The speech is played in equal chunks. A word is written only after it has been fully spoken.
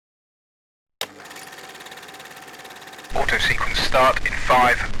auto sequence start in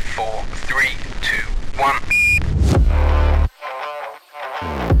 5, 4, 3, 2, 1.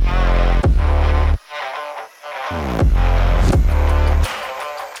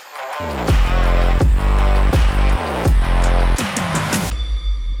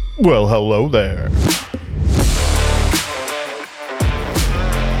 Well, hello there.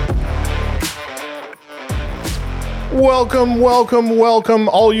 Welcome,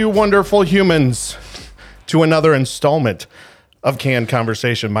 all you wonderful humans, to another installment of Canned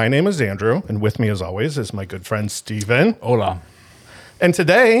Conversation. My name is Andrew, and with me, as always, is my good friend Steven. Hola. And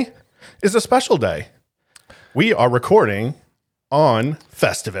today is a special day. We are recording on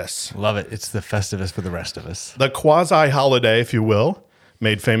Festivus, Love it. It's the Festivus for the rest of us. the quasi-holiday, if you will,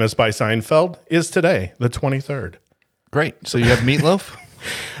 made famous by Seinfeld, is today, the 23rd. Great. So you have meatloaf?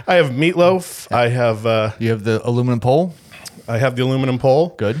 I have meatloaf. I have You have the aluminum pole? the aluminum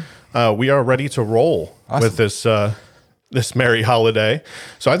pole. Good. We are ready to roll with this this merry holiday.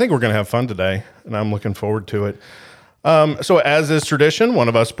 So I think we're going to have fun today, and I'm looking forward to it. So as is tradition, one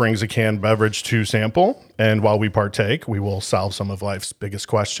of us brings a canned beverage to sample, and while we partake, we will solve some of life's biggest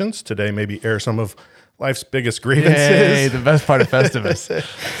questions. Today, maybe air some of life's biggest grievances. Yay, the best part of Festivus.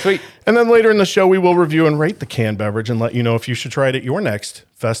 Sweet. And then later in the show, we will review and rate the canned beverage and let you know if you should try it at your next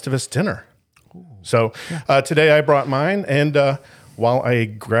Festivus dinner. So today I brought mine, and while I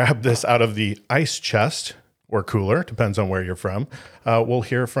grab this out of the ice chest or cooler, depends on where you're from, we'll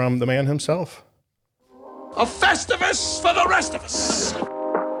hear from the man himself. A Festivus for the rest of us.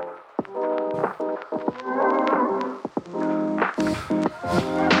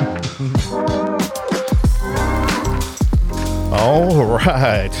 All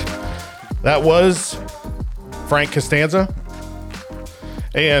right. That was Frank Costanza.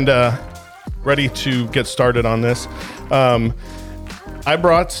 And ready to get started on this. I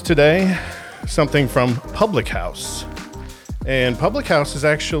brought today something from Public House. And Public House is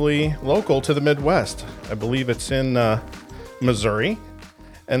actually local to the Midwest. I believe it's in Missouri.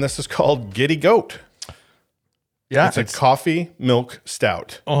 And this is called Giddy Goat. Yeah. It's a coffee milk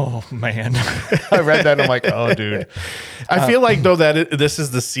stout. Oh, man. I read that. I'm like, oh, dude. I feel like, though, that this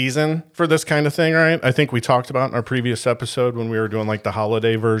is the season for this kind of thing, right? I think we talked about in our previous episode when we were doing like the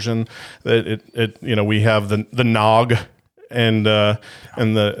holiday version that we have the nog and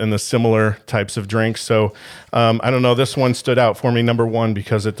the similar types of drinks. So I don't know. This one stood out for me, number one,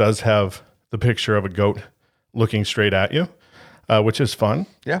 because it does have the picture of a goat looking straight at you, which is fun.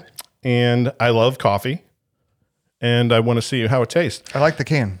 Yeah. And I love coffee, and I want to see how it tastes. I like the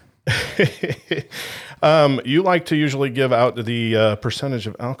can. You like to usually give out the percentage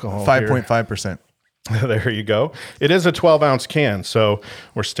of alcohol. 5.5%. There you go. It is a 12-ounce can, so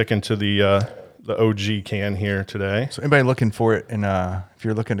we're sticking to the OG can here today. So anybody looking for it, and if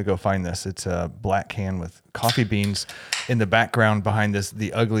you're looking to go find this, it's a black can with coffee beans in the background behind this,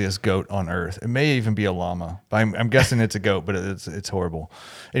 the ugliest goat on earth. It may even be a llama. I'm guessing it's a goat, but it's horrible.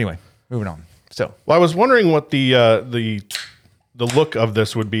 Anyway, moving on. So, Well, I was wondering what the look of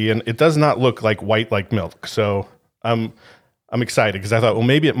this would be, and it does not look like white like milk. So I'm excited because I thought, well,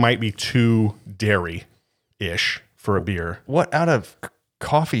 maybe it might be too dairy-ish for a beer. what out of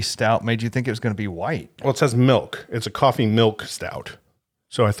coffee stout made you think it was going to be white? Well, it says milk. It's a coffee milk stout.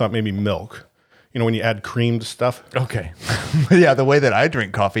 So I thought maybe milk. You know, when you add cream to stuff. Okay. Yeah, the way that I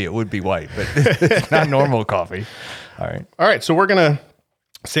drink coffee, it would be white, but it's not normal coffee. All right. All right, so we're going to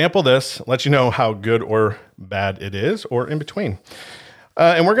sample this, let you know how good or bad it is, or in between.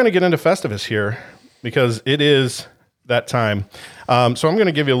 And we're going to get into Festivus here because it is that time. So I'm going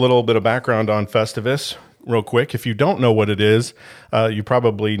to give you a little bit of background on Festivus real quick. If you don't know what it is, you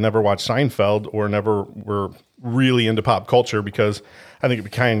probably never watched Seinfeld or never were really into pop culture because I think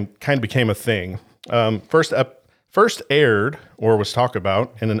it kind of became a thing. First aired or was talked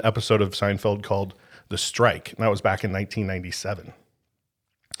about in an episode of Seinfeld called The Strike. And that was back in 1997.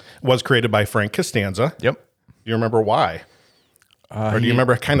 Was created by Frank Costanza. Yep. Do you remember why? Or do you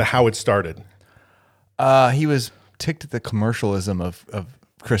remember kind of how it started? He was ticked at the commercialism of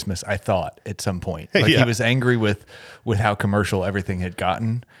Christmas, I thought, at some point. Like Yeah. he was angry with how commercial everything had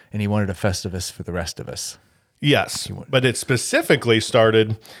gotten, and he wanted a Festivus for the rest of us. Yes, but it specifically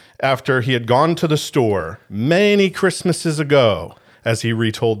started after he had gone to the store many Christmases ago, as he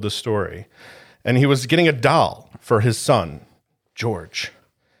retold the story. And he was getting a doll for his son, George.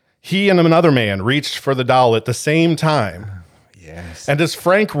 He and another man reached for the doll at the same time. Yes. And as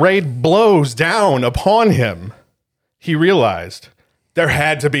Frank Raid blows down upon him, he realized there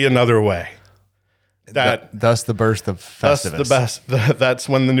had to be another way. Thus the birth of That's Festivus. the best. That's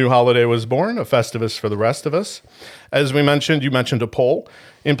when the new holiday was born, a Festivus for the rest of us. As we mentioned, you mentioned a pole.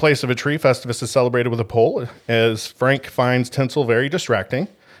 In place of a tree, Festivus is celebrated with a pole, as Frank finds tinsel very distracting,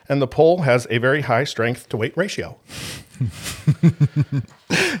 and the pole has a very high strength to weight ratio.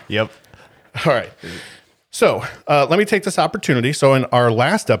 Yep. All right. So let me take this opportunity. So in our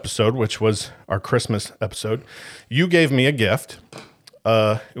last episode, which was our Christmas episode, you gave me a gift.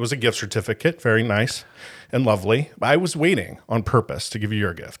 It was a gift certificate, very nice and lovely. I was waiting on purpose to give you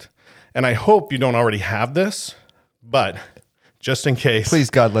your gift. And I hope you don't already have this, but just in case. Please,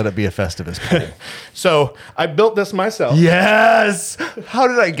 God, let it be a Festivus pole. So I built this myself. Yes. How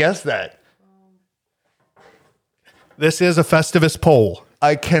did I guess that? This is a Festivus pole.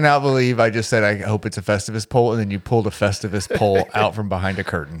 I cannot believe I just said I hope it's a Festivus pole, and then you pulled a Festivus pole out from behind a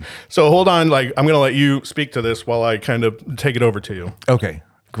curtain. So hold on. I'm going to let you speak to this while I kind of take it over to you. Okay,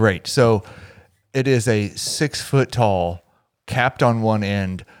 great. So it is a 6 foot tall, capped on one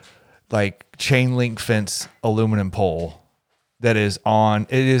end, like chain link fence aluminum pole that is on.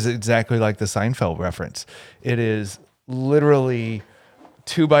 It is exactly like the Seinfeld reference. It is literally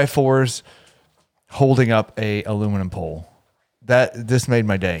 2x4s holding up a aluminum pole. This made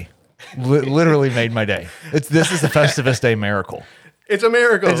my day. Literally made my day. This is a Festivus Day miracle. It's a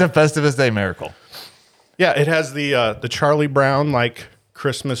miracle. It's a Festivus Day miracle. Yeah, it has the Charlie Brown like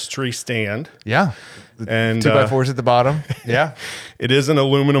Christmas tree stand. Yeah. And 2x4s at the bottom. Yeah. it is an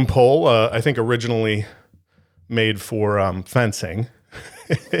aluminum pole. I think originally made for fencing.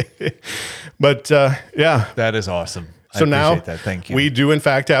 But yeah. That is awesome. So I now appreciate that. Thank you. we do in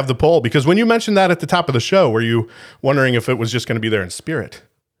fact have the pole, because when you mentioned that at the top of the show, were you wondering if it was just going to be there in spirit?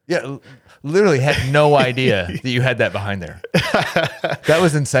 Yeah, literally had no idea that you had that behind there. That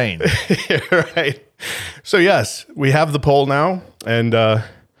was insane. Right. So yes, we have the pole now, and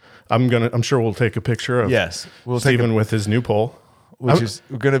I'm sure we'll take a picture of Yes, we'll take Stephen with his new pole. which is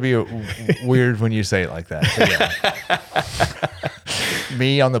going to be weird when you say it like that. But yeah.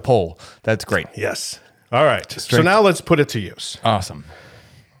 Me on the pole. That's great. Yes. All right. So Straight- now let's put it to use. Awesome.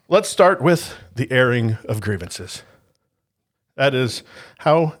 Let's start with the airing of grievances. That is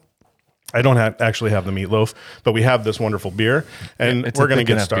how I don't actually have the meatloaf, but we have this wonderful beer, and It's a we're going to thick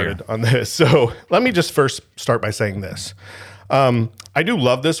get enough started beer. on this. So let me just first start by saying this. I do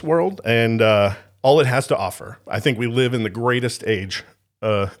love this world and all it has to offer. I think we live in the greatest age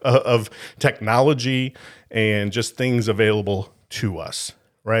of technology and just things available to us,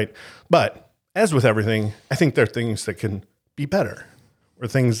 right? But as with everything, I think there are things that can be better or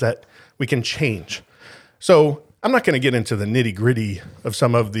things that we can change. So I'm not going to get into the nitty gritty of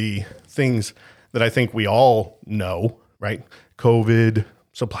some of the things that I think we all know, right? COVID,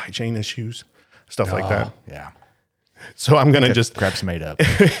 supply chain issues, stuff like that. Yeah. So I'm going to just, Grab's made up.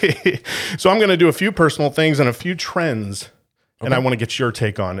 so I'm going to do a few personal things and a few trends, and I want to get your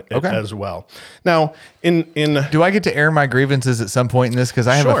take on it Okay. as well. Now, in Do I get to air my grievances at some point in this? Because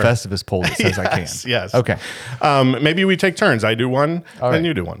I have Sure. a Festivus poll that says I can. yes. Okay. Maybe we take turns. I do one, right. and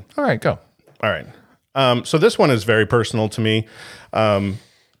you do one. All right, go. All right. So this one is very personal to me.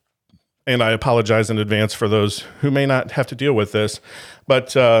 And I apologize in advance for those who may not have to deal with this.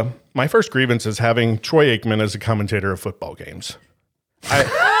 But my first grievance is having Troy Aikman as a commentator of football games.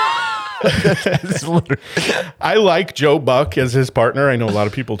 I like Joe Buck as his partner. I know a lot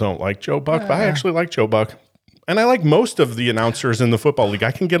of people don't like Joe Buck, but I actually like Joe Buck. And I like most of the announcers in the football league.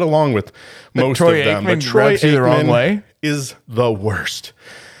 I can get along with most Troy of them. Aikman But Troy rubs you the wrong Aikman way? is the worst.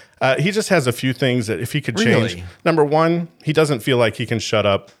 He just has a few things that if he could change. Really? Number one, he doesn't feel like he can shut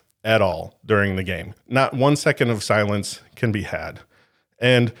up at all during the game. Not 1 second of silence can be had.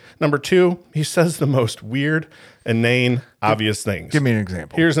 And number two, he says the most weird, inane, obvious things. Give me an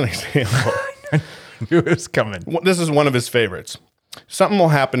example. Here's an example. Knew it was coming. This is one of his favorites. Something will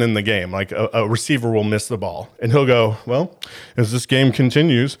happen in the game, like a receiver will miss the ball, and he'll go, well, as this game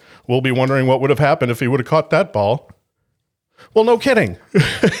continues, we'll be wondering what would have happened if he would have caught that ball. Well, no kidding.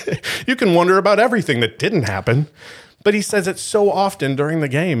 You can wonder about everything that didn't happen, but he says it so often during the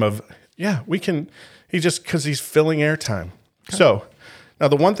game of, yeah, we can, because he's filling airtime. Okay. So now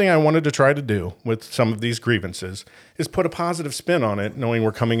the one thing I wanted to try to do with some of these grievances is put a positive spin on it, knowing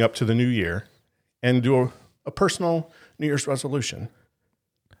we're coming up to the new year, and do a personal New Year's resolution.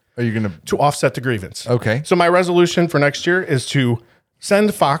 Are you going to offset the grievance? Okay. So my resolution for next year is to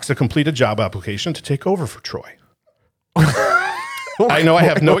send Fox a completed job application to take over for Troy. I know I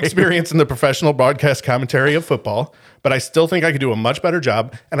have no experience in the professional broadcast commentary of football, but I still think I could do a much better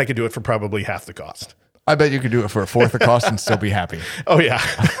job, and I could do it for probably half the cost. I bet you could do it for a fourth the cost and still be happy. Oh, yeah.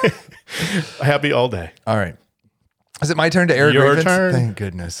 Happy all day. All right. Is it my turn to air Your grievance? turn. Thank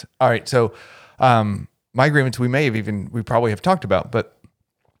goodness. All right. So My grievance, we probably have talked about, but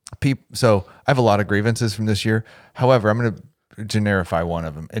so I have a lot of grievances from this year. However, I'm going to generify one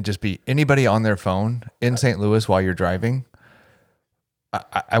of them and just be anybody on their phone in St. Louis while you're driving.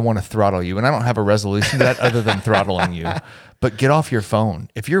 I want to throttle you, and I don't have a resolution to that other than throttling you. But get off your phone.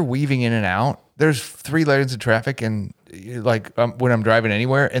 If you're weaving in and out, there's 3 lanes of traffic, and like when I'm driving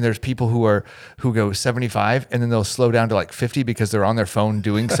anywhere, and there's people who go 75, and then they'll slow down to like 50 because they're on their phone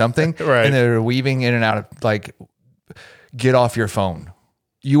doing something, Right. and they're weaving in and out of like. Get off your phone.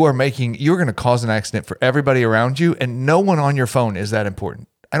 You're going to cause an accident for everybody around you, and no one on your phone is that important.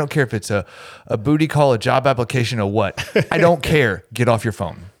 I don't care if it's a booty call, a job application, or what. I don't care. Get off your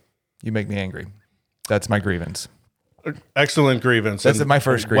phone. You make me angry. That's my grievance. Excellent grievance. That's and my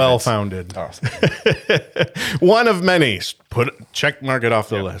first grievance. Well-founded. One of many. Check mark it off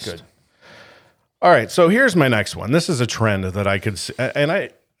the list. Good. All right. So here's my next one. This is a trend that I could see,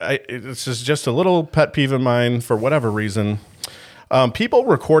 and it's just a little pet peeve of mine for whatever reason. People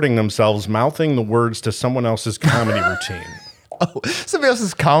recording themselves mouthing the words to someone else's comedy routine. Oh, somebody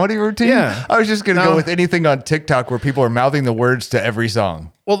else's comedy routine? Yeah. I was just going to go with anything on TikTok where people are mouthing the words to every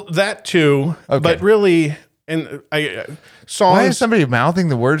song. Well, that too, but really, and songs. Why is somebody mouthing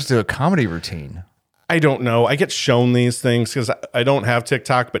the words to a comedy routine? I don't know. I get shown these things because I don't have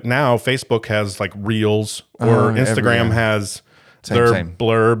TikTok, but now Facebook has like Reels or Instagram has their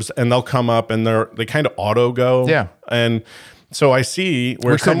blurbs, and they'll come up and they kind of auto go. Yeah. And so I see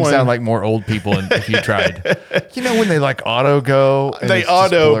where We couldn't sound like more old people if you tried. You know when they like auto go? And they it's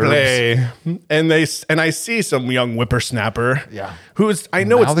just auto blurbs? play, and I see some young whippersnapper. Yeah. Who's I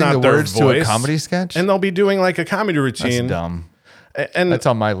know Mouthing it's not the their words voice to a comedy sketch? and they'll be doing like a comedy That's routine. dumb. And That's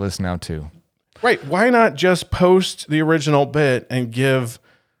on my list now too. right, why not just post the original bit and give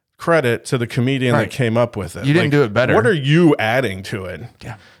credit to the comedian Right. that came up with it? You didn't do it better. What are you adding to it?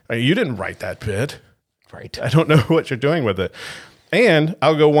 Yeah. You didn't write that bit. Right. I don't know what you're doing with it. And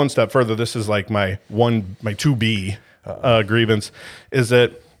I'll go one step further. This is like my 2B grievance is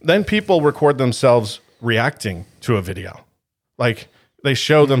that then people record themselves reacting to a video. Like they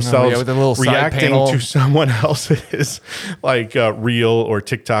show themselves with a little side reacting panel. to someone else's like reel or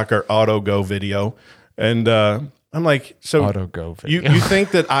TikTok or auto go video. And I'm like, so Auto go video. you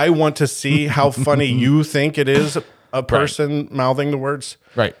think that I want to see how funny you think it is a person mouthing the words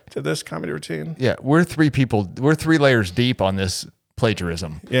Right. to this comedy routine? Yeah. We're 3 layers deep on this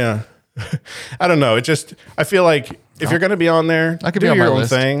plagiarism. Yeah. I don't know. I feel like if you're going to be on there, I could do be on my your own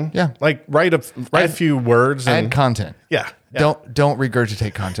list. thing. Yeah. Like write a few words and Add content. yeah. Don't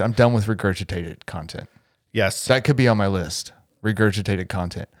regurgitate content. I'm done with regurgitated content. Yes. That could be on my list. Regurgitated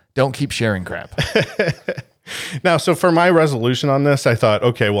content. Don't keep sharing crap. Now, so for my resolution on this, I thought,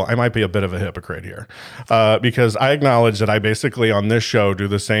 okay, well, I might be a bit of a hypocrite here because I acknowledge that I basically on this show do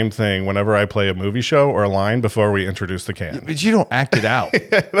the same thing whenever I play a movie show or a line before we introduce the can. But you don't act it out.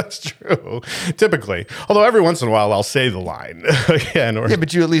 That's true. Typically. Although every once in a while I'll say the line again. Or, Yeah,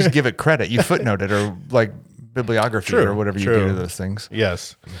 but you at least give it credit. You footnote it or like bibliography True, or whatever you true. do to those things.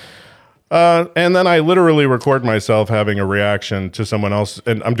 Yes. And then I literally record myself having a reaction to someone else,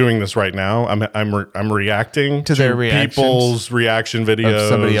 and I'm doing this right now. I'm reacting To their reactions people's reaction videos Of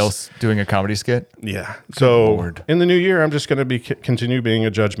somebody else doing a comedy skit. Yeah. So Lord. in the new year, I'm just going to continue being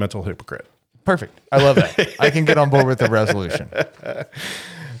a judgmental hypocrite. Perfect. I love that. I can get on board with the resolution.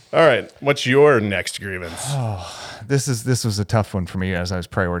 All right. What's your next grievance? This was a tough one for me as I was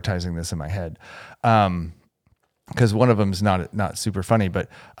prioritizing this in my head, because one of them is not super funny, but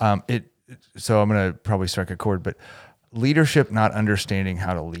So I'm gonna probably strike a chord. But leadership not understanding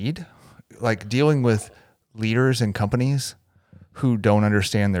how to lead, like dealing with leaders in companies who don't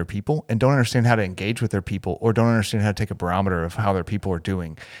understand their people and don't understand how to engage with their people, or don't understand how to take a barometer of how their people are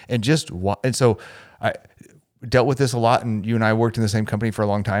doing, and so I dealt with this a lot, and you and I worked in the same company for a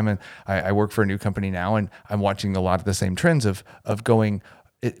long time, and I work for a new company now, and I'm watching a lot of the same trends of going,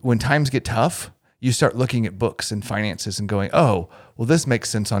 when times get tough, you start looking at books and finances and going, oh, well, this makes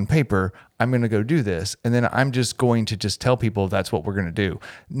sense on paper. I'm going to go do this. And then I'm just going to just tell people that's what we're going to do.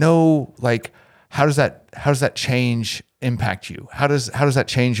 No, like, how does that change impact you? How does that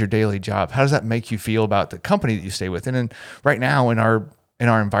change your daily job? How does that make you feel about the company that you stay with? And then right now in our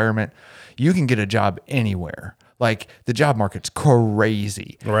environment, you can get a job anywhere. Like the job market's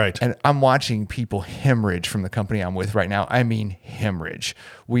crazy. Right. And I'm watching people hemorrhage from the company I'm with right now. I mean, hemorrhage.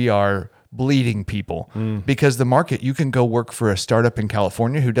 We are bleeding people because the market, you can go work for a startup in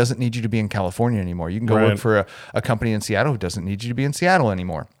California who doesn't need you to be in California anymore. You can go work for a company in Seattle who doesn't need you to be in Seattle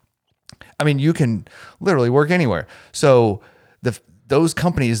anymore. I mean, you can literally work anywhere. So those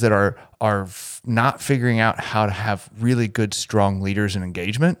companies that are not figuring out how to have really good, strong leaders and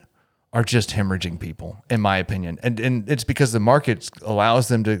engagement are just hemorrhaging people, in my opinion. And it's because the market allows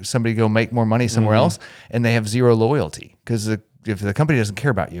them to somebody go make more money somewhere else, and they have zero loyalty. Because if the company doesn't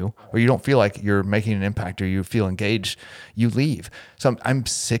care about you, or you don't feel like you're making an impact, or you feel engaged, you leave. So I'm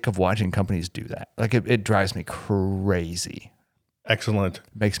sick of watching companies do that. Like it drives me crazy. Excellent.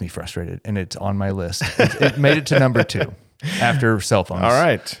 Makes me frustrated, and it's on my list. It made it to number 2 after cell phones. All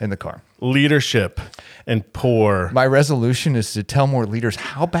right. In the car. Leadership and poor. My resolution is to tell more leaders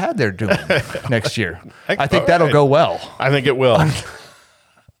how bad they're doing next year. I think All that'll right. go well. I think it will.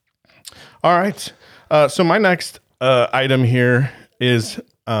 All right. So my next item here is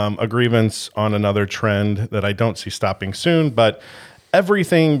a grievance on another trend that I don't see stopping soon, but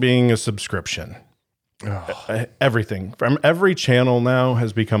everything being a subscription. Everything from every channel now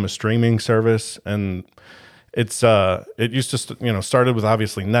has become a streaming service, and it's it used to started with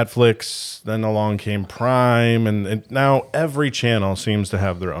obviously Netflix, then along came Prime, and now every channel seems to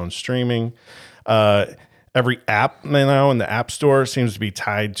have their own streaming. Every app now in the App Store seems to be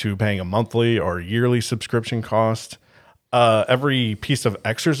tied to paying a monthly or yearly subscription cost. Every piece of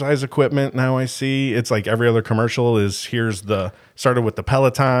exercise equipment now I see, it's like every other commercial is started with the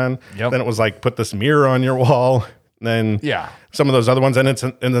Peloton. Yep. Then it was like, put this mirror on your wall. Then some of those other ones. And it's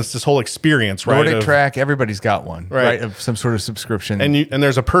this whole experience, right? Nordic Track, everybody's got one, Right. right? Of some sort of subscription. And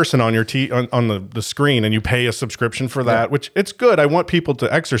there's a person on your on the screen, and you pay a subscription for that, which it's good. I want people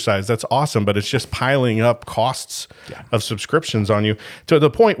to exercise. That's awesome. But it's just piling up costs of subscriptions on you to the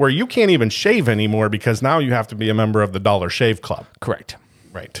point where you can't even shave anymore, because now you have to be a member of the Dollar Shave Club. Correct.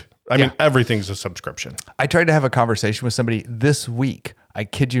 Right. I mean, everything's a subscription. I tried to have a conversation with somebody this week. I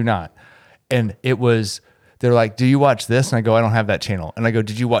kid you not. And it was, they're like, "Do you watch this?" And I go, "I don't have that channel." And I go,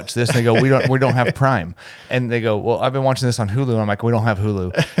 "Did you watch this?" And they go, we don't have Prime." And they go, "Well, I've been watching this on Hulu." And I'm like, "We don't have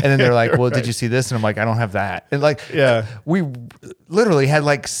Hulu." And then they're like, "Well, did you see this?" And I'm like, "I don't have that." And like, we literally had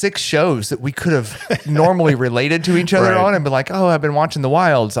like 6 shows that we could have normally related to each other Right. on and been like, "Oh, I've been watching The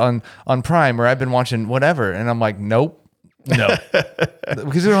Wilds on Prime," or "I've been watching whatever." And I'm like, "Nope." No,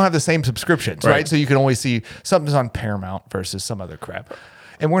 because we don't have the same subscriptions, right? So you can always see something's on Paramount versus some other crap.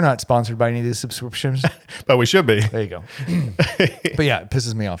 And we're not sponsored by any of these subscriptions. But we should be. There you go. But yeah, it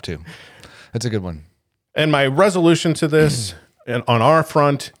pisses me off too. That's a good one. And my resolution to this and on our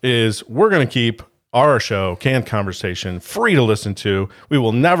front is we're going to keep our show, Canned Conversation, free to listen to. We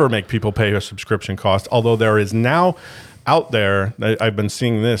will never make people pay a subscription cost, although there is now out there, I've been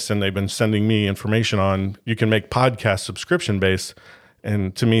seeing this, and they've been sending me information on, you can make podcast subscription based.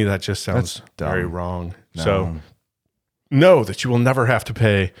 And to me, that just sounds very wrong. No. So know that you will never have to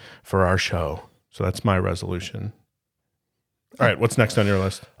pay for our show. So that's my resolution. All right. What's next on your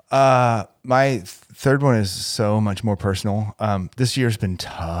list? My third one is so much more personal. This year's been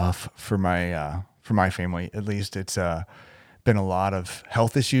tough for my family. At least it's been a lot of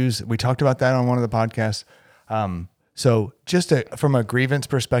health issues. We talked about that on one of the podcasts. So just from a grievance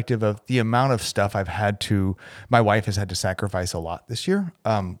perspective of the amount of stuff my wife has had to sacrifice a lot this year.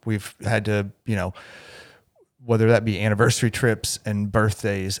 We've had to, whether that be anniversary trips and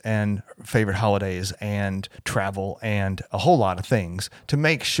birthdays and favorite holidays and travel and a whole lot of things to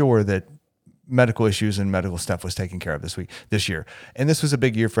make sure that medical issues and medical stuff was taken care of this year. And this was a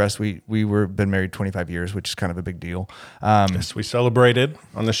big year for us. We been married 25 years, which is kind of a big deal. Yes, we celebrated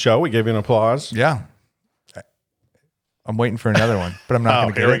on the show. We gave you an applause. Yeah. I'm waiting for another one, but I'm not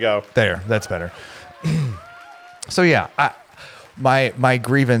going to get it. Here we go. There, that's better. So yeah, my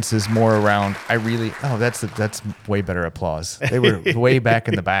grievance is more around. That's way better applause. They were way back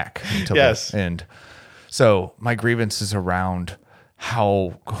in the back until the end. So my grievance is around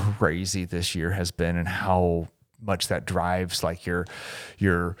how crazy this year has been and how much that drives like your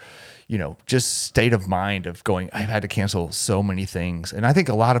just state of mind of going, I've had to cancel so many things. And I think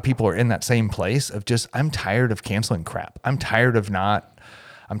a lot of people are in that same place of just, I'm tired of canceling crap. I'm tired of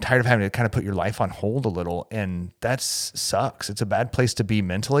having to kind of put your life on hold a little. And that sucks. It's a bad place to be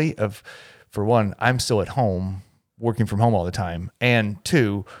mentally for one, I'm still at home working from home all the time. And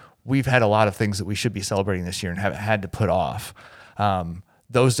 2, we've had a lot of things that we should be celebrating this year and have had to put off.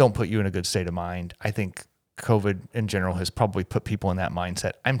 Those don't put you in a good state of mind. I think COVID in general has probably put people in that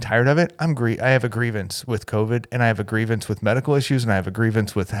mindset. I'm tired of it. I have a grievance with COVID, and I have a grievance with medical issues, and I have a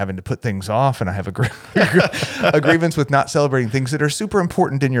grievance with having to put things off, and I have a grievance with not celebrating things that are super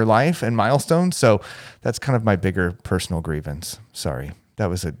important in your life and milestones. So that's kind of my bigger personal grievance. Sorry, that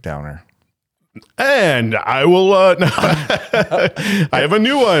was a downer. And I will. I have a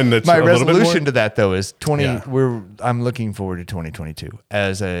new one. That's My a little bit more- resolution to that though is 20. Yeah. I'm looking forward to 2022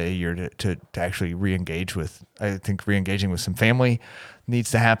 as a year to actually re-engage with. I think re-engaging with some family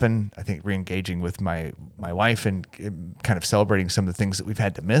needs to happen. I think re-engaging with my wife and kind of celebrating some of the things that we've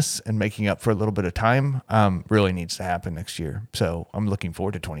had to miss and making up for a little bit of time really needs to happen next year. So I'm looking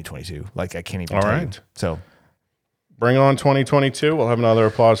forward to 2022. Like I can't even All tell right. you. So Bring on 2022. We'll have another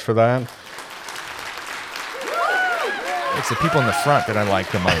applause for that. it's the people in the front that I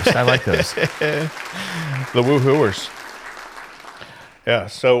like the most. I like those. The woohooers. Yeah.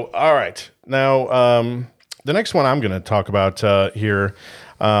 So, all right. Now, the next one I'm going to talk about here,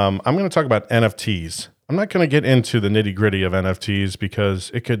 I'm going to talk about NFTs. I'm not going to get into the nitty gritty of NFTs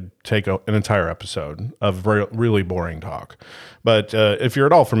because it could take an entire episode of really boring talk. But if you're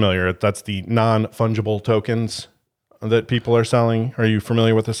at all familiar, that's the non-fungible tokens that people are selling. Are you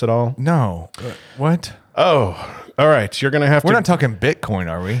familiar with this at all? No. What? Oh, all right. You're going to have We're to. not talking Bitcoin,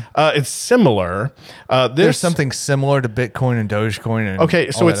 are we? It's similar. There's something similar to Bitcoin and Dogecoin. And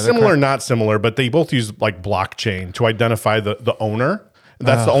Okay, so all it's that other similar, crap? not similar, but they both use like blockchain to identify the owner.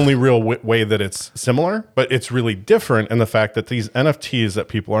 That's the only real way that it's similar, but it's really different in the fact that these NFTs that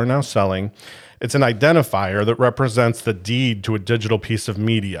people are now selling, it's an identifier that represents the deed to a digital piece of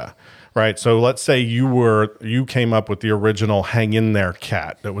media, right? So let's say you came up with the original "Hang in There"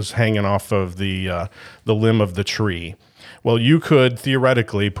 cat that was hanging off of the limb of the tree. Well, you could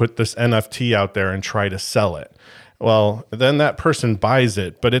theoretically put this NFT out there and try to sell it. Well, then that person buys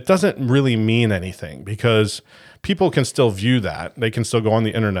it, but it doesn't really mean anything because people can still view that. They can still go on the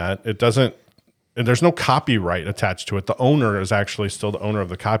internet. There's no copyright attached to it. The owner is actually still the owner of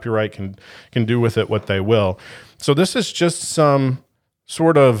the copyright, can do with it what they will. So this is just some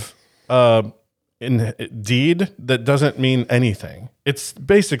sort of deed that doesn't mean anything. It's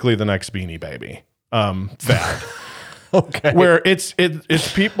basically the next Beanie Baby fad. Okay. Where it's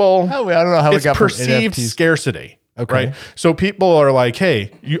people. I don't know how we it's got from perceived NFTs. scarcity. Okay. Right. So people are like,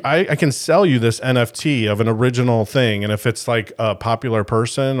 hey, I can sell you this NFT of an original thing. And if it's like a popular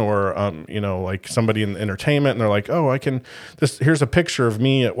person or, like somebody in entertainment and they're like, oh, here's a picture of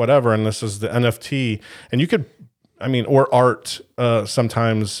me at whatever. And this is the NFT. And you could, or art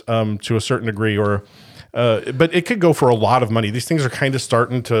sometimes to a certain degree but it could go for a lot of money. These things are kind of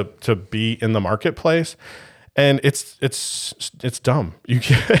starting to be in the marketplace. And it's dumb. You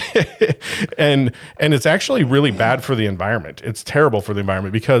can't, and it's actually really bad for the environment. It's terrible for the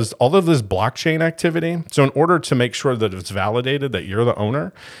environment because all of this blockchain activity. So in order to make sure that it's validated that you're the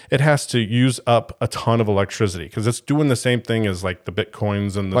owner, it has to use up a ton of electricity because it's doing the same thing as like the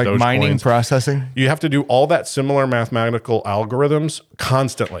Bitcoins and the Like Dogecoins. mining, processing. You have to do all that similar mathematical algorithms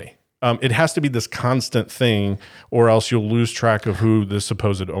constantly. It has to be this constant thing, or else you'll lose track of who the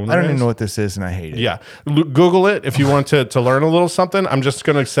supposed owner is. I don't even know what this is, and I hate it. Yeah. Google it if you want to learn a little something. I'm just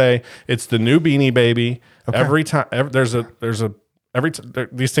going to say it's the new Beanie Baby. Okay. Every time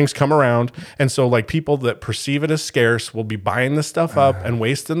these things come around. And so like people that perceive it as scarce will be buying this stuff up and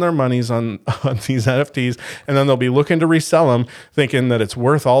wasting their monies on these NFTs. And then they'll be looking to resell them thinking that it's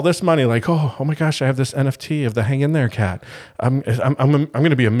worth all this money. Like, oh my gosh, I have this NFT of the Hang in There cat. I'm going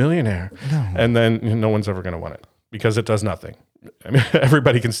to be a millionaire. No. And then no one's ever going to want it because it does nothing.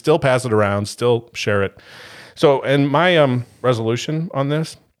 Everybody can still pass it around, still share it. So, and my resolution on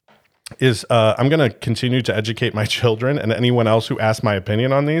this is I'm going to continue to educate my children and anyone else who asks my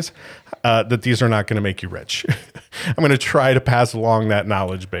opinion on these, that these are not going to make you rich. I'm going to try to pass along that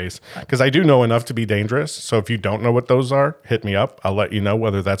knowledge base because I do know enough to be dangerous. So if you don't know what those are, hit me up. I'll let you know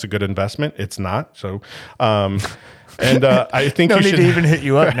whether that's a good investment. It's not. So, I think No you need should to even hit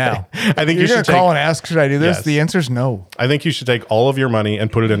you up now. I think You're you going should to call and ask, should I do this? Yes. The answer is no. I think you should take all of your money and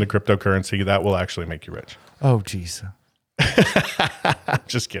put it into cryptocurrency. That will actually make you rich. Oh, geez.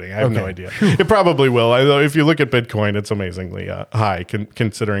 Just kidding. I have no idea. It probably will. Although if you look at Bitcoin, it's amazingly high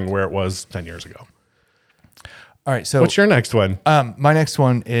considering where it was 10 years ago. All right. So What's your next one? my next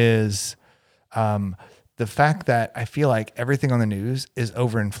one is the fact that I feel like everything on the news is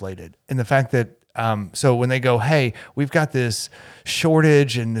overinflated. And the fact that, so when they go, hey, we've got this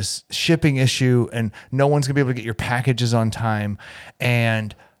shortage and this shipping issue and no one's gonna be able to get your packages on time.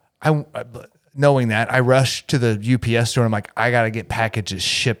 And knowing that, I rushed to the UPS store and I'm like, I got to get packages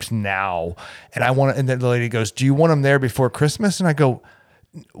shipped now. And and then the lady goes, do you want them there before Christmas? And I go,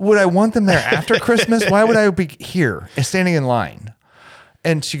 would I want them there after Christmas? Why would I be here and standing in line?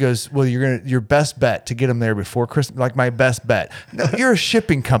 And she goes, well, your best bet to get them there before Christmas, like my best bet. No, you're a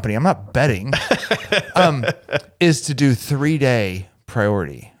shipping company. I'm not betting. Is to do 3-day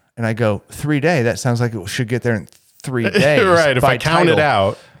priority. And I go, 3-day? That sounds like it should get there in 3 days. Right. If by I count title. it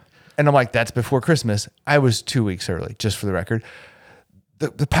out. And I'm like, that's before Christmas. I was 2 weeks early, just for the record.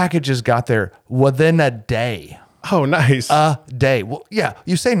 The packages got there within a day. Oh, nice. A day. Well, yeah,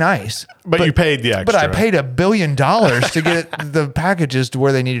 you say nice. But you paid the extra. But I paid $1 billion to get the packages to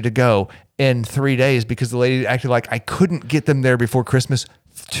where they needed to go in 3 days because the lady acted like I couldn't get them there before Christmas,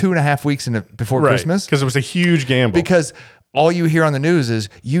 2.5 weeks before Christmas. Because it was a huge gamble. Because all you hear on the news is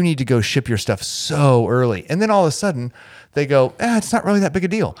you need to go ship your stuff so early. And then all of a sudden they go, it's not really that big a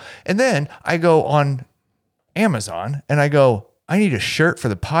deal. And then I go on Amazon and I go, I need a shirt for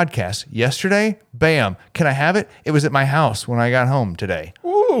the podcast. Yesterday, bam, can I have it? It was at my house when I got home today.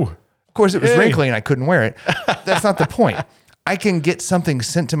 Ooh. Of course, it was Yay. wrinkly and I couldn't wear it. That's not the point. I can get something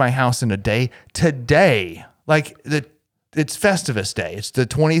sent to my house in a day today. Like it's Festivus Day. It's the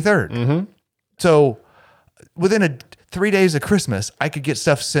 23rd. Mm-hmm. So within 3 days of Christmas, I could get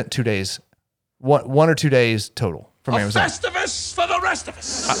stuff sent 2 days, one or 2 days total from A Amazon. Festivus for the rest of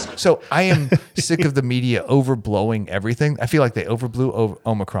us. So I am sick of the media overblowing everything. I feel like they overblew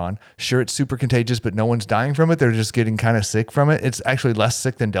Omicron. Sure, it's super contagious, but no one's dying from it. They're just getting kind of sick from it. It's actually less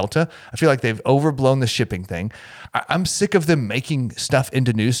sick than Delta. I feel like they've overblown the shipping thing. I'm sick of them making stuff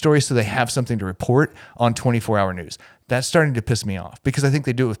into news stories so they have something to report on 24-hour news. That's starting to piss me off because I think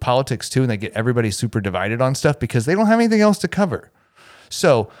they do it with politics too, and they get everybody super divided on stuff because they don't have anything else to cover.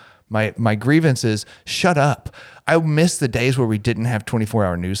 So my grievance is shut up. I miss the days where we didn't have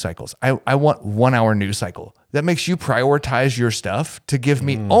 24-hour news cycles. I want 1 hour news cycle. That makes you prioritize your stuff to give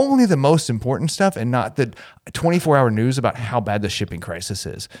me only the most important stuff and not the 24-hour news about how bad the shipping crisis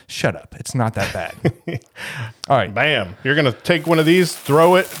is. Shut up. It's not that bad. All right. Bam. You're going to take one of these,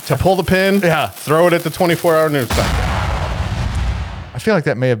 throw it to pull the pin, Yeah. throw it at the 24-hour news cycle. I feel like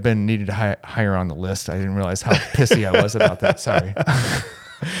that may have been needed higher on the list. I didn't realize how pissy I was about that. Sorry.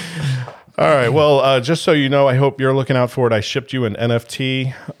 All right. Well, just so you know, I hope you're looking out for it. I shipped you an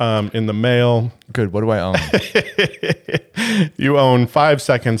NFT in the mail. Good. What do I own? You own 5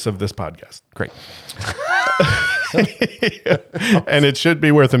 seconds of this podcast. Great. And it should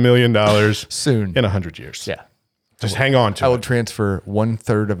be worth $1 million Soon. in 100 years. Yeah. Just hang on to I will it. transfer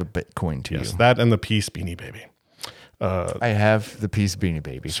 1/3 of a Bitcoin to Yes, you. that and the Peace Beanie Baby. I have the Peace Beanie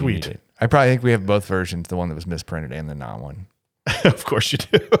Baby. if you Sweet. need it. I probably think we have both versions, the one that was misprinted and the non one. Of course you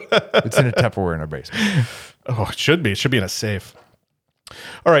do. It's in a Tupperware in our basement. Oh, it should be. It should be in a safe.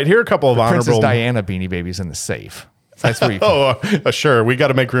 All right, here are a couple of Princess honorable. Diana Beanie Baby's in the safe. That's where you can. Oh, sure. We got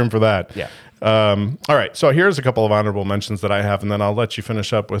to make room for that. Yeah. All right. So here's a couple of honorable mentions that I have, and then I'll let you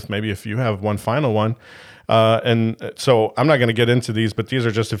finish up with maybe if you have one final one. And so I'm not going to get into these, but these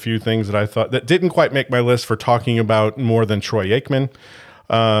are just a few things that I thought that didn't quite make my list for talking about more than Troy Aikman,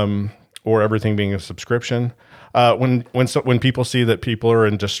 or everything being a subscription. When people see that people are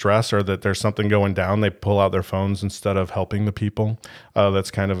in distress or that there's something going down, they pull out their phones instead of helping the people.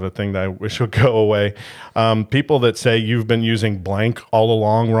 That's kind of a thing that I wish would go away. People that say you've been using blank all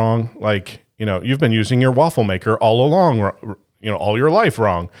along wrong, like, you've been using your waffle maker all along, all your life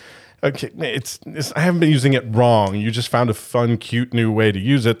wrong. Okay, I haven't been using it wrong. You just found a fun, cute new way to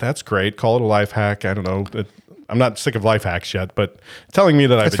use it. That's great. Call it a life hack. I don't know. I'm not sick of life hacks yet, but telling me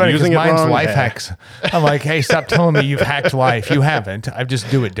that I've It's been funny because using it mine's wrong. life hacks. I'm like, hey, stop telling me you've hacked life. You haven't. I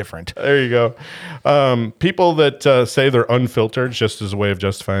just do it different. There you go. People that say they're unfiltered just as a way of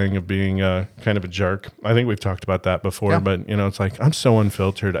justifying of being kind of a jerk. I think we've talked about that before, Yeah. but it's like, I'm so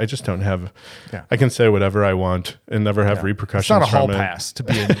unfiltered. I just don't have, Yeah. I can say whatever I want and never have repercussions It's not a hall from it. pass to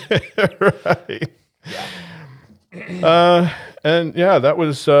be in. Right. And yeah, that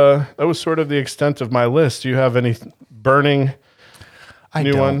was sort of the extent of my list. Do you have any burning? I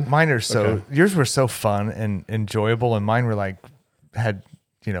New don't. one? Mine are so, Okay. yours were so fun and enjoyable, and mine were had,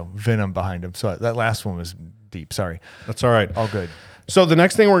 venom behind them. So that last one was deep. Sorry. That's all right. All good. So the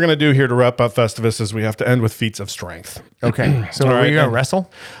next thing we're going to do here to wrap up Festivus is we have to end with feats of strength. Okay. So All are right, you going to and- wrestle?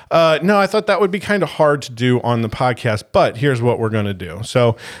 No, I thought that would be kind of hard to do on the podcast, but here's what we're going to do.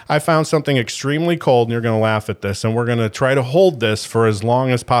 So I found something extremely cold, and you're going to laugh at this, and we're going to try to hold this for as long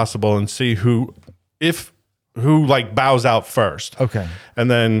as possible and see who bows out first. Okay.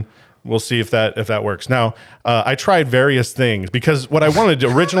 And then we'll see if that works. Now, I tried various things because what I wanted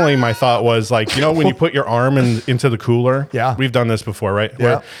to originally, my thought was when you put your arm into the cooler. Yeah. We've done this before, right?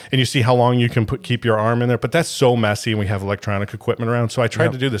 Yeah. And you see how long you can keep your arm in there, but that's so messy, and we have electronic equipment around. So I tried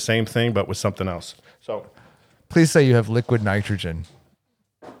Yep. to do the same thing, but with something else. So Please say you have liquid nitrogen.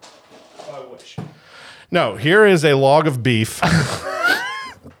 I wish. No, here is a log of beef.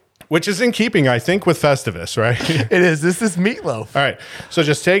 Which is in keeping, I think, with Festivus, right? It is. This is meatloaf. All right. So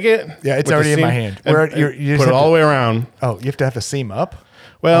just take it. Yeah, it's with the already in my seam hand. and- Where- and you just put it have all to- the way around. Oh, you have to have a seam up?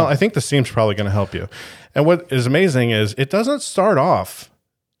 Well, I think the seam's probably going to help you. And what is amazing is it doesn't start off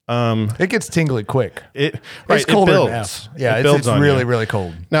It gets tingly quick. It It's it colder than builds. F. Yeah, It builds it's on really, you. really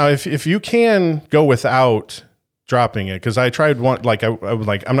cold. Now, if you can go without dropping it, because I tried one, like I was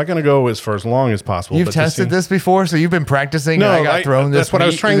like, I'm not going to go for as long as possible. You've but to tested see- this before, so you've been practicing. No, and I got thrown this. that's what I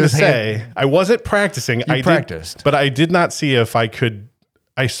was meat trying in to this hand. say. I wasn't practicing. I practiced. did, but I did not see if I could.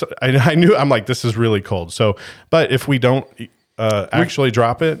 I knew. I'm like, this is really cold. So, but if we don't actually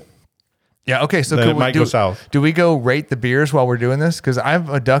drop it, Yeah. Okay. So then could it we might go south. Do we go rate the beers while we're doing this? Because I'm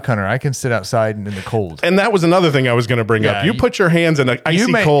a duck hunter. I can sit outside in the cold. And that was another thing I was going to bring Yeah, up. You put your hands in an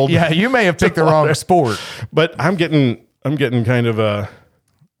icy cold. Yeah, you may have picked the wrong sport. But I'm getting kind of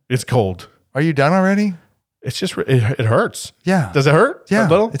it's cold. Are you done already? It's just it hurts. Yeah. Does it hurt? Yeah. A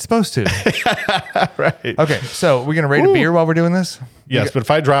little. It's supposed to. Right. Okay. So we're gonna rate a beer while we're doing this. Yes, but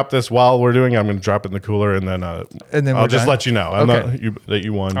if I drop this while we're doing, I'm going to drop it in the cooler, and then we're I'll just done? let you know. I'm Okay. not that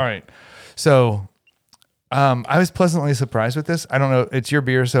you won. All right. So, I was pleasantly surprised with this. I don't know. It's your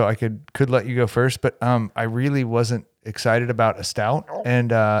beer, so I could let you go first. But I really wasn't excited about a stout,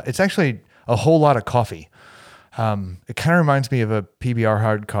 and it's actually a whole lot of coffee. It kind of reminds me of a PBR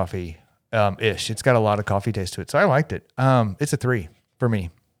hard coffee ish. It's got a lot of coffee taste to it, so I liked it. It's a 3 for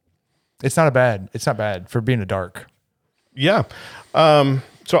me. It's not bad for being a dark. Yeah.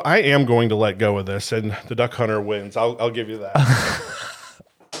 So I am going to let go of this, and the Duck Hunter wins. I'll give you that.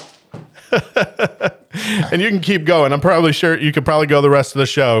 And you can keep going. I'm probably sure you could probably go the rest of the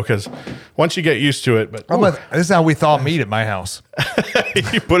show because once you get used to it. But This is how we thaw meat at my house.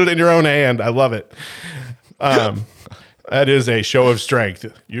 you put it in your own hand. I love it. That is a show of strength.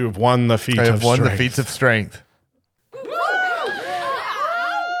 You have won the feat I of have won strength. the feats of strength.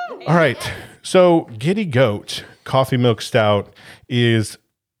 All right. So Giddy Goat Coffee Milk Stout is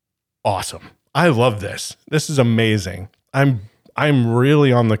awesome. I love this. This is amazing. I'm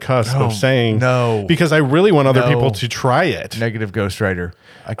really on the cusp of saying no. because I really want other No. people to try it. Negative Ghostwriter.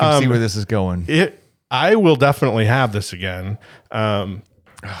 I can see where this is going. I will definitely have this again.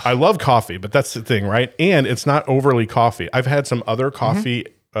 I love coffee, but that's the thing, right? And it's not overly coffee. I've had some other coffee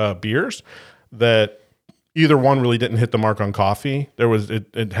beers that either one really didn't hit the mark on coffee.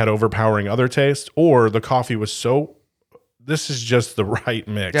 It had overpowering other tastes, or the coffee was so. This is just the right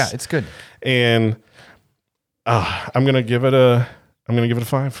mix. Yeah, it's good. And I'm gonna give it a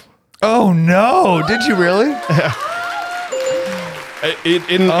 5. Oh no! Did you really?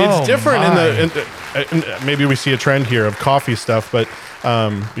 It's different in maybe we see a trend here of coffee stuff, but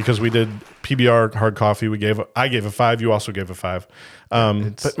because we did PBR hard coffee, I gave a 5. You also gave a 5.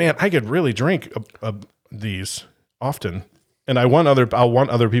 But man, I could really drink these often, and I'll want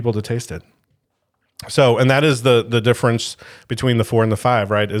other people to taste it. So, and that is the difference between the 4 and the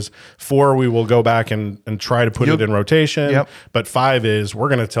 5, right? Is 4 we will go back and try to put it in rotation. Yep. But 5 is we're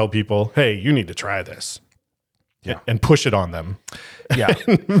going to tell people, hey, you need to try this. Yeah. And push it on them. Yeah.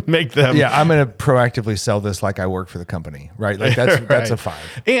 Make them. Yeah, I'm going to proactively sell this like I work for the company, right? Like that's a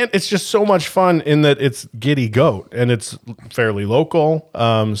 5. And it's just so much fun in that it's Giddy Goat and it's fairly local.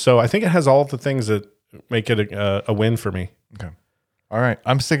 So I think it has all of the things that make it a win for me. Okay. All right.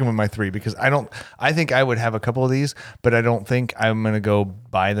 I'm sticking with my 3 because I think I would have a couple of these, but I don't think I'm going to go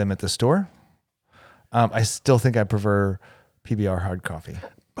buy them at the store. I still think I prefer PBR hard coffee.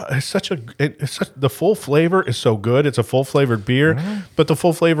 But the full flavor is so good. It's a full flavored beer, but the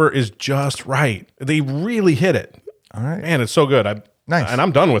full flavor is just right. They really hit it. All right. Man, it's so good. Nice. And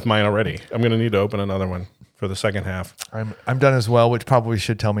I'm done with mine already. I'm going to need to open another one for the second half. I'm done as well, which probably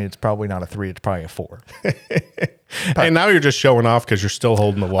should tell me it's probably not a 3. It's probably a 4. And now you're just showing off because you're still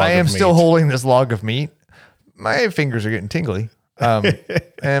holding the log I am of still meat. holding this log of meat. My fingers are getting tingly,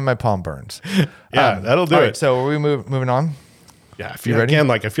 and my palm burns. Yeah, that'll do All it. right, so are we moving on? Yeah, I feel ready? again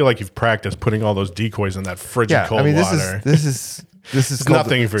like I feel like you've practiced putting all those decoys in that frigid Yeah, cold I mean water. this is called,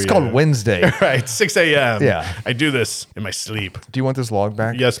 nothing for it's you. called Wednesday. Right, 6 a.m. Yeah. I do this in my sleep. Do you want this log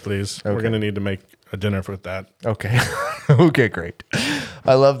back? Yes, please. We're Okay. going to need to make a dinner with that. Okay. Okay, great.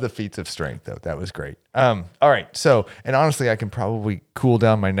 I love the feats of strength though. That was great. All right. So, and honestly, I can probably cool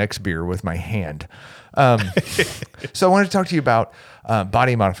down my next beer with my hand. So I wanted to talk to you about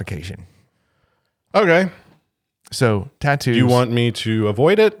body modification. Okay. So tattoos. Do you want me to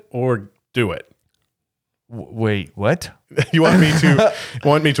avoid it or do it? Wait, what? You want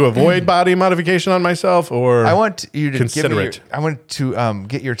me to avoid body modification on myself, or I want you to consider give me it? I want to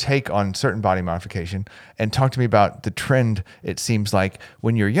get your take on certain body modification and talk to me about the trend. It seems like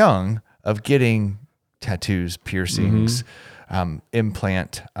when you're young of getting tattoos, piercings,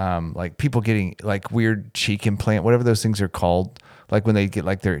 implant, like people getting like weird cheek implant, whatever those things are called. Like when they get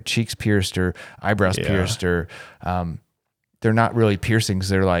like their cheeks pierced or eyebrows pierced, or they're not really piercings;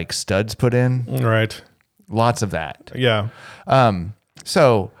 they're like studs put in. Right. Lots of that. Yeah.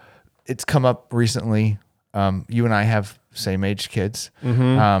 So it's come up recently. You and I have same age kids.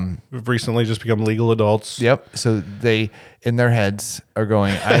 We've recently just become legal adults. Yep. So they, in their heads, are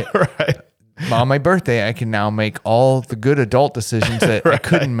going, Right. on my birthday, I can now make all the good adult decisions that I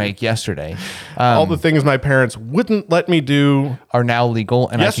couldn't make yesterday. All the things my parents wouldn't let me do. Are now legal,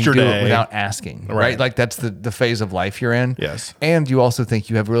 and I can do Yesterday. it without asking. Right? Like that's the phase of life you're in. Yes. And you also think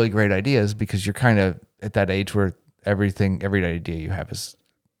you have really great ideas because you're kind of at that age where every idea you have is,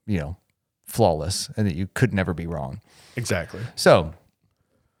 flawless, and that you could never be wrong. Exactly. So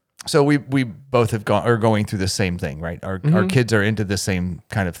we both are going through the same thing, right? Our kids are into the same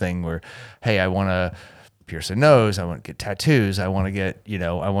kind of thing where, hey, I want to pierce a nose, I want to get tattoos, I want to get,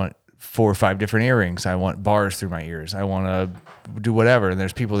 I want 4 or 5 different earrings, I want bars through my ears, I want to do whatever. And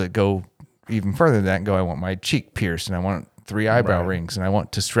there's people that go even further than that and go, I want my cheek pierced, and I want 3 eyebrow rings, and I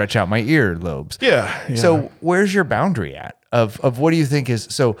want to stretch out my ear lobes. Yeah. So where's your boundary at of what do you think is,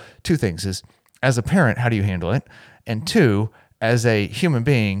 so 2 things is, as a parent, how do you handle it? And 2, as a human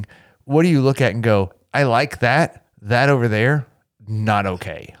being, what do you look at and go, I like that over there, not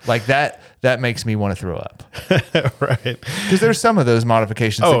okay. Like that makes me want to throw up. Right. Because there's some of those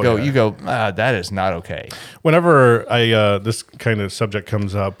modifications that go, you go, that is not okay. Whenever this kind of subject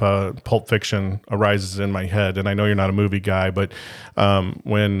comes up, Pulp Fiction arises in my head, and I know you're not a movie guy, but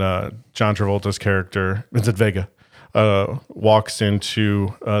when John Travolta's character, Vincent Vega, walks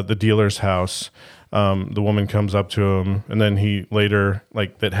into the dealer's house, the woman comes up to him, and then he later,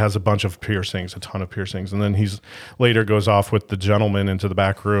 that has a bunch of piercings, a ton of piercings. And then he's later goes off with the gentleman into the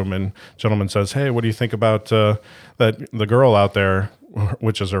back room, and gentleman says, hey, what do you think about the girl out there,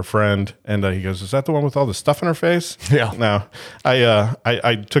 which is her friend? And he goes, is that the one with all the stuff in her face? Yeah. No,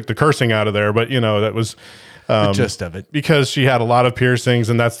 I took the cursing out of there, but that was The gist of it. because she had a lot of piercings,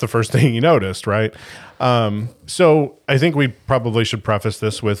 and that's the first thing he noticed, right? So I think we probably should preface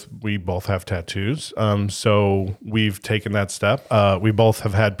this with we both have tattoos. So we've taken that step. We both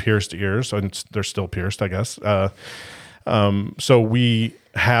have had pierced ears, and they're still pierced, I guess. So we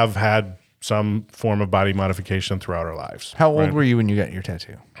have had some form of body modification throughout our lives. How old were you when you got your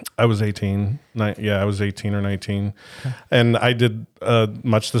tattoo? I was 18. I was 18 or 19. And I did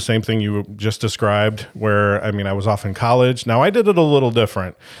much the same thing you just described, where, I was off in college. Now, I did it a little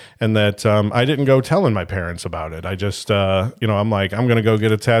different in that I didn't go telling my parents about it. I just, I'm like, I'm going to go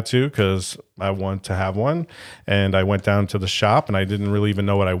get a tattoo because I want to have one. And I went down to the shop, and I didn't really even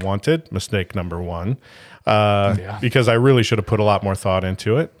know what I wanted. Mistake number 1. Because I really should have put a lot more thought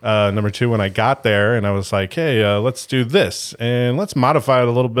into it. Number 2, when I got there and I was like, hey, let's do this and let's modify it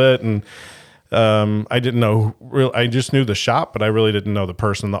a little bit. And I didn't know I just knew the shop, but I really didn't know the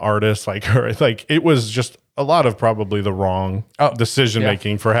person, the artist, it was just a lot of probably the wrong decision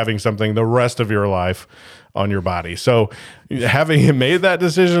making for having something the rest of your life on your body. So having made that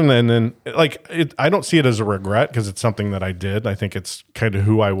decision, and then I don't see it as a regret because it's something that I did. I think it's kind of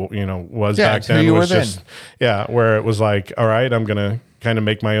who I was back then. You was were just where it was like, all right, I'm gonna kind of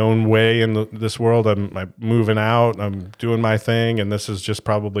make my own way in this world. I'm moving out. I'm doing my thing, and this is just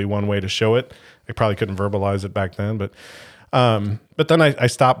probably one way to show it. I probably couldn't verbalize it back then, but then I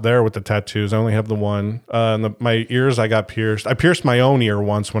stopped there with the tattoos. I only have the one. My ears, I got pierced. I pierced my own ear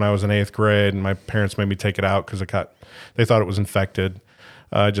once when I was in 8th grade, and my parents made me take it out because they thought it was infected.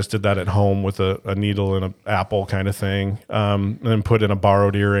 I just did that at home with a needle and an apple kind of thing, and then put in a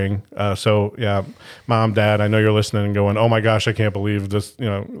borrowed earring. So yeah, Mom, Dad, I know you're listening and going, oh my gosh, I can't believe this.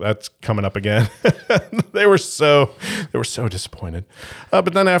 That's coming up again. They were so disappointed.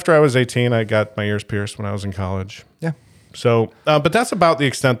 But then after I was 18, I got my ears pierced when I was in college. Yeah. So, but that's about the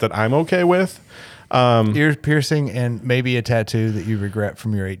extent that I'm okay with. Ear piercing and maybe a tattoo that you regret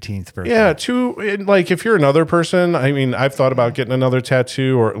from your 18th birthday. Yeah, if you're another person, I've thought about getting another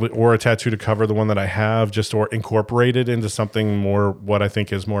tattoo or a tattoo to cover the one that I have, or incorporate it into something more what I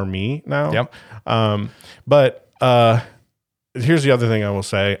think is more me now. Yep. But here's the other thing I will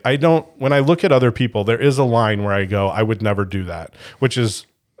say. When I look at other people, there is a line where I go, I would never do that, which is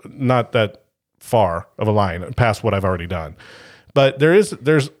not that far of a line past what I've already done. But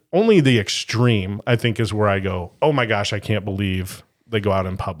there's only the extreme, I think, is where I go, oh my gosh, I can't believe they go out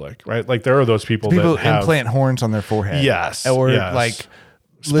in public, right? Like there are those people that implant horns on their forehead. Yes. Or yes.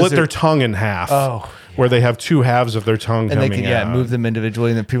 Split their tongue in half. Where they have 2 halves of their tongue and coming they can out. move them individually,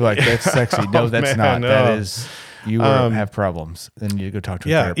 and then people are like, that's sexy. No, that's not. No. That is, you have problems. Then you go talk to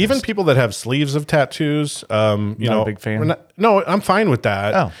a therapist. Even people that have sleeves of tattoos, not a big fan? No, I'm fine with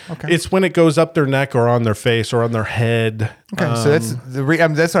that. Oh, okay. It's when it goes up their neck or on their face or on their head. Okay, so that's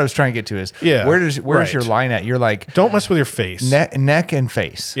that's what I was trying to get to is where's your line at? You're like, don't mess with your face, neck and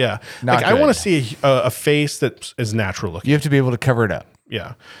face. Yeah, I want to see a face that is natural looking. You have to be able to cover it up.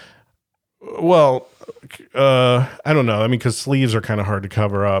 Yeah. Well, I don't know. I mean, because sleeves are kind of hard to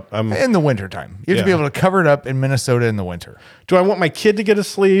cover up. In the wintertime. You have to be Yeah. able to cover it up in Minnesota in the winter. Do I want my kid to get a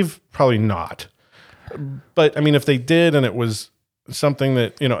sleeve? Probably not. But I mean, if they did and it was something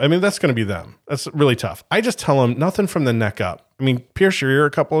that, I mean, that's going to be them. That's really tough. I just tell them nothing from the neck up. I mean, pierce your ear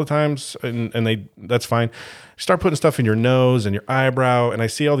a couple of times and that's fine. Start putting stuff in your nose and your eyebrow. And I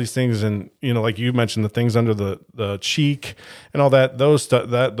see all these things and, like you mentioned, the things under the cheek and all that,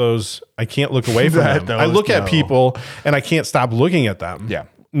 those, I can't look away from them. I look at people and I can't stop looking at them. Yeah.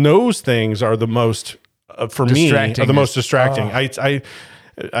 Nose things are the most, for me, are the most distracting.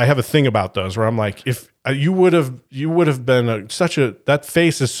 I have a thing about those where I'm like, if you would have been that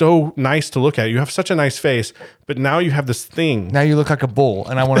face is so nice to look at. You have such a nice face, but now you have this thing. Now you look like a bull,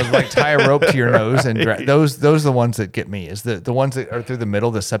 and I want to tie a rope to your nose, and those are the ones that get me. Is the ones that are through the middle,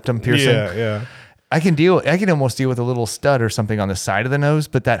 the septum piercing. Yeah. I can almost deal with a little stud or something on the side of the nose,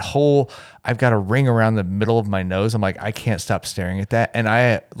 but that whole, I've got a ring around the middle of my nose. I'm like, I can't stop staring at that, and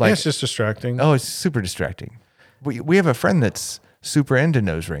It's just distracting. Oh, it's super distracting. We have a friend that's super into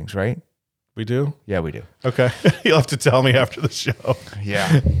nose rings, right? We do. Yeah, we do. Okay, you'll have to tell me after the show.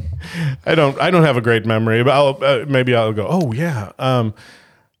 Yeah. I don't have a great memory, but maybe I'll go, oh yeah.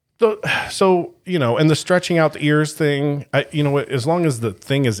 So, and the stretching out the ears thing, as long as the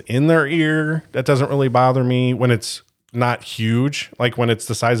thing is in their ear, that doesn't really bother me when it's not huge, like when it's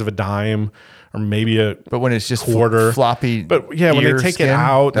the size of a dime or maybe but when it's just quarter floppy. But yeah, when they take skin, it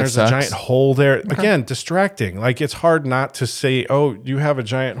out, that there's sucks. a giant hole there. Again, distracting. Like it's hard not to say, oh, you have a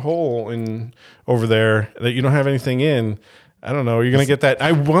giant hole over there that you don't have anything in. I don't know. Are you going to get that?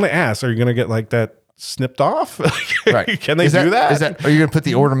 I want to ask, are you going to get like that snipped off? Right. Can they do that? Are you going to put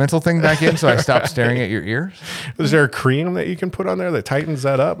the ornamental thing back in so I stop staring at your ears? Is there a cream that you can put on there that tightens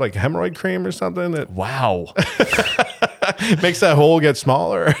that up, like hemorrhoid cream or something that Wow. makes that hole get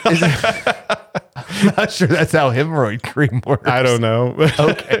smaller? I'm not sure that's how hemorrhoid cream works. I don't know.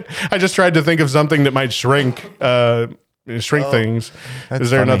 Okay. I just tried to think of something that might shrink things. that's Is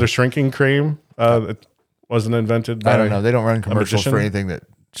there funny. another shrinking cream that wasn't invented by I don't know. They don't run commercials magician? for anything that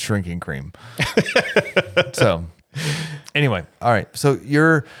shrinking cream. So anyway, all right. So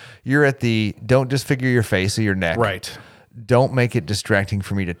you're at the don't disfigure your face or your neck. Right. Don't make it distracting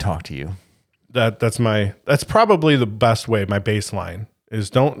for me to talk to you. That's probably the best way. My baseline is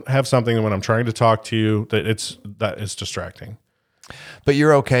don't have something that when I'm trying to talk to you that is distracting. But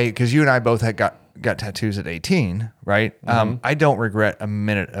you're okay because you and I both had got tattoos at 18, right? I don't regret a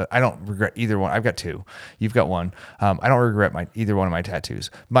minute. I don't regret either one. I've got two. You've got one. I don't regret either one of my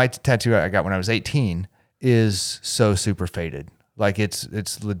tattoos. My tattoo I got when I was 18 is so super faded. Like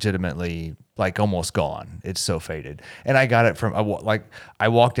it's legitimately like almost gone. It's so faded. And I got it from I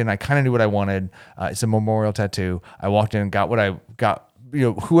walked in. I kind of knew what I wanted. It's a memorial tattoo. I walked in and got what I got.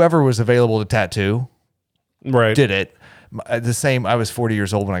 Whoever was available to tattoo, Right. did it. The same. I was 40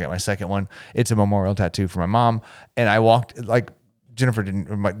 years old when I got my second one. It's a memorial tattoo for my mom, and I walked like Jennifer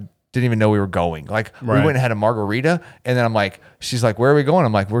didn't even know we were going. Like we went and had a margarita, and then I'm like, she's like, "Where are we going?"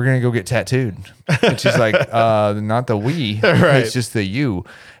 I'm like, "We're gonna go get tattooed." And she's like, "Not the we, Right. It's just the you."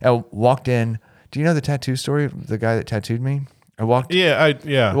 I walked in. Do you know the tattoo story of the guy that tattooed me? I walked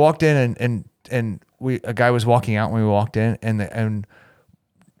in, and a guy was walking out when we walked in, and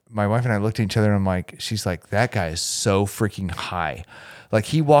my wife and I looked at each other and I'm like, she's like, that guy is so freaking high. Like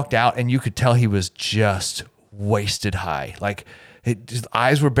he walked out and you could tell he was just wasted high. Like his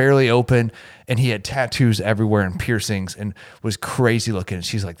eyes were barely open and he had tattoos everywhere and piercings and was crazy looking. And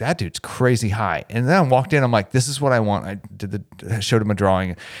she's like, that dude's crazy high. And then I walked in, I'm like, this is what I want. I showed him a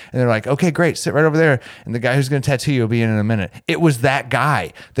drawing and they're like, okay, great. Sit right over there. And the guy who's going to tattoo you will be in a minute. It was that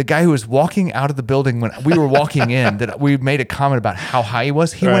guy, the guy who was walking out of the building when we were walking in that we made a comment about how high he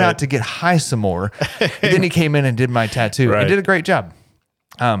was. He went out to get high some more. And then he came in and did my tattoo and did a great job.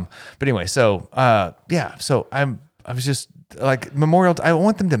 But anyway, so I was just like memorial. I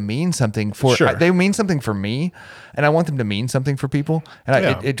want them to mean something for. Sure. They mean something for me, and I want them to mean something for people.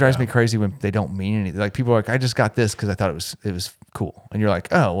 And it drives me crazy when they don't mean anything. Like people are like, I just got this because I thought it was cool, and you're like,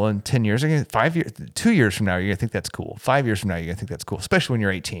 oh well, in 10 years, 5 years, 2 years from now, you're gonna think that's cool. 5 years from now, you're gonna think that's cool, especially when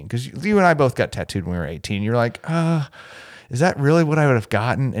you're 18, because you and I both got tattooed when we were 18. You're like, is that really what I would have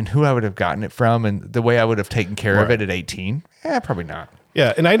gotten, and who I would have gotten it from, and the way I would have taken care of it at 18? Probably not.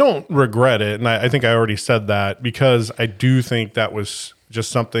 Yeah, and I don't regret it, and I think I already said that because I do think that was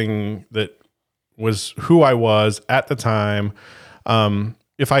just something that was who I was at the time.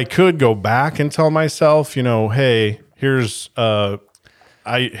 If I could go back and tell myself, hey, here's I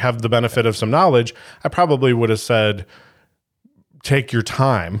have the benefit of some knowledge, I probably would have said, take your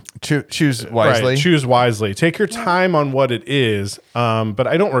time. Choose wisely. Right, choose wisely. Take your time on what it is. But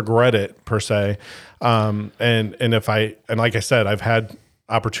I don't regret it per se. And like I said, I've had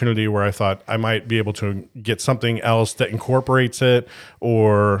opportunity where I thought I might be able to get something else that incorporates it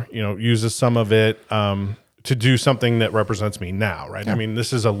or, uses some of it, to do something that represents me now. Right. Yeah. I mean,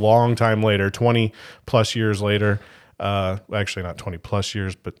 this is a long time later, 20 plus years later, actually not 20 plus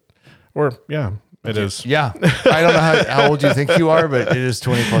years, but it is. Yeah. I don't know how old you think you are, but it is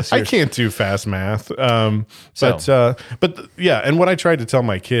 20 plus years. I can't do fast math. But yeah. And what I tried to tell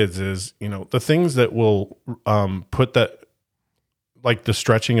my kids is, the things that will put that, like the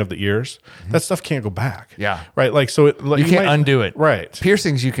stretching of the ears, that stuff can't go back. Yeah. Right. Like, so you can't undo it. Right.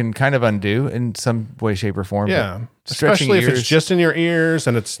 Piercings you can kind of undo in some way, shape, or form. Yeah. Especially if it's just in your ears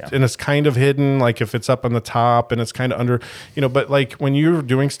and it's kind of hidden, like if it's up on the top and it's kind of under, but like when you're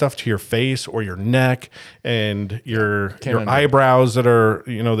doing stuff to your face or your neck and your eyebrows that are,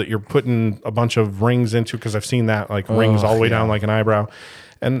 that you're putting a bunch of rings into, because I've seen that, like rings all the way down like an eyebrow.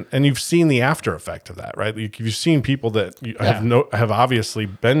 And you've seen the after effect of that, right? You've seen people that have obviously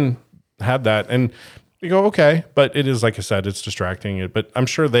had that, and you go, okay, but it is, like I said, it's distracting it. But I'm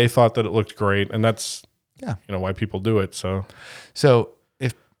sure they thought that it looked great, and that's why people do it. So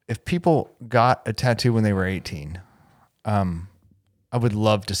if people got a tattoo when they were 18, I would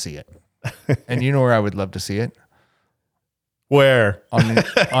love to see it. And you know where I would love to see it? Where? On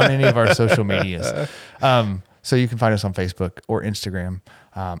any of our social medias. So you can find us on Facebook or Instagram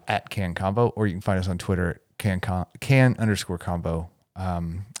at Can Combo, or you can find us on Twitter at can_combo.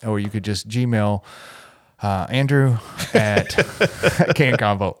 Or you could just Gmail Andrew at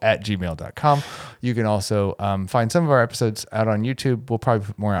cancombo@gmail.com. You can also find some of our episodes out on YouTube. We'll probably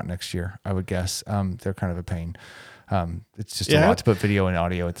put more out next year, I would guess. They're kind of a pain. It's just a lot to put video and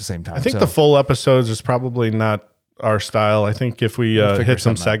audio at the same time. I think the full episodes is probably not our style. I think if we hit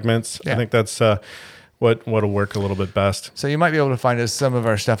some segments, I think that's what'll work a little bit best. So you might be able to find some of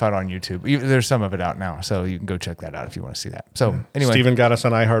our stuff out on YouTube. There's some of it out now, so you can go check that out if you want to see that. So anyway, Steven got us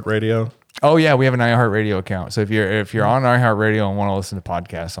on iHeartRadio. Oh yeah, we have an iHeartRadio account. So if you're on iHeartRadio and want to listen to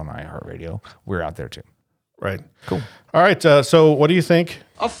podcasts on iHeartRadio, we're out there too. Right. Cool. All right. So what do you think?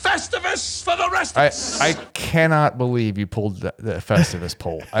 A Festivus for the rest of us. I cannot believe you pulled the Festivus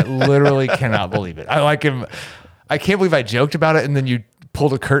poll. I literally cannot believe it. I can't believe I joked about it and then you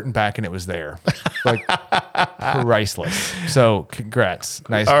pulled a curtain back and it was there. Like priceless. So congrats.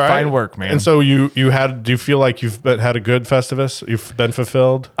 Nice. All right. Fine work, man. And so do you feel like you've had a good Festivus? You've been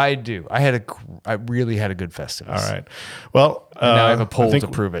fulfilled? I do. I really had a good Festivus. All right. Well, now I have a poll to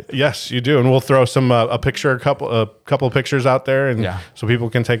prove it. Yes, you do. And we'll throw some a couple of pictures out there and so people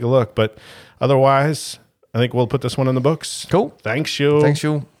can take a look. But otherwise, I think we'll put this one in the books. Cool. Thanks, you. Thanks,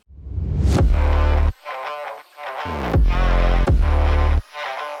 you.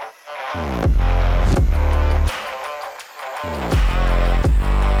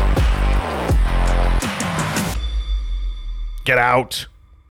 Get out.